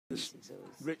This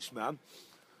rich man,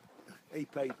 he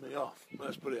paid me off.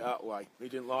 Let's put it that way. He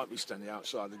didn't like me standing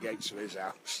outside the gates of his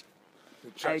house. It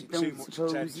attracted too much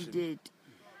attention. He did.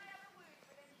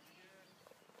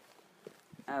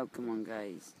 Oh, come on,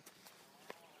 guys.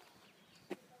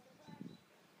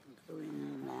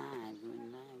 Going live.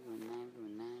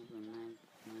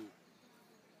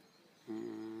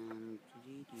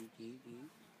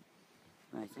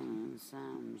 Right, on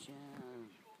Sam show.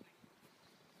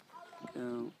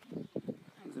 Go.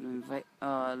 I'm going to invite.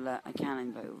 Oh, I can't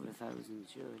invite over 1,000,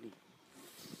 surely.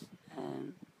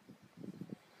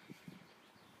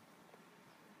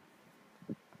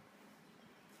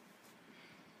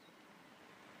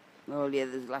 All the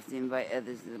others will have to invite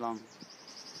others along.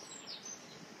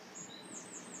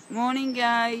 Morning,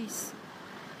 guys.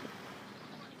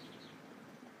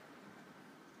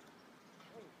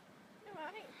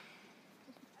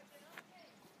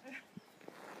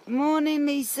 Morning,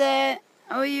 Lisa.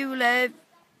 How are you, Liv?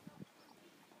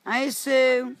 Hi,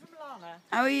 Sue.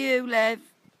 How are you, Liv?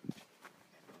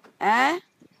 Eh?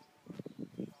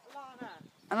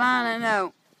 Alana,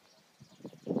 no.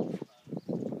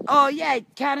 Oh, yeah,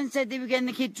 Karen said they were getting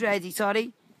the kids ready,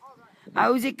 sorry.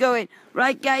 How's it going?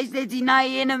 Right, guys, they're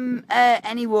denying them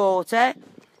any water.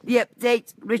 The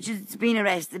update, Richard's been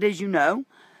arrested, as you know.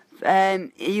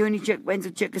 He only went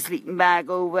to chuck a sleeping bag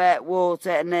over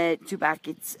water and 2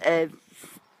 packets of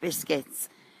biscuits.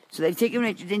 So they've taken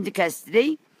Richard into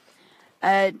custody.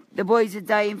 The boys are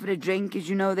dying for a drink. As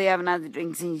you know, they haven't had a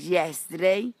drink since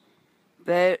yesterday.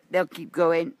 But they'll keep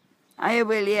going. Hiya,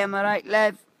 William. All right,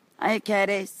 love? Hiya,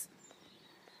 Keris.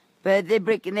 But they're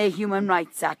breaking their Human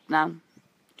Rights Act now. Do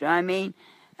you know what I mean?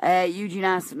 Eugene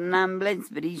asked for an ambulance,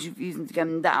 but he's refusing to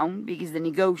come down because the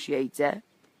negotiator,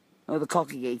 or the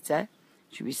cockigator,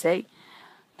 should we say,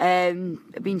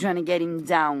 have been trying to get him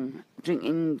down,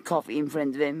 drinking coffee in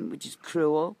front of him, which is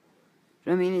cruel.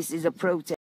 Do you know what I mean? This is a protest.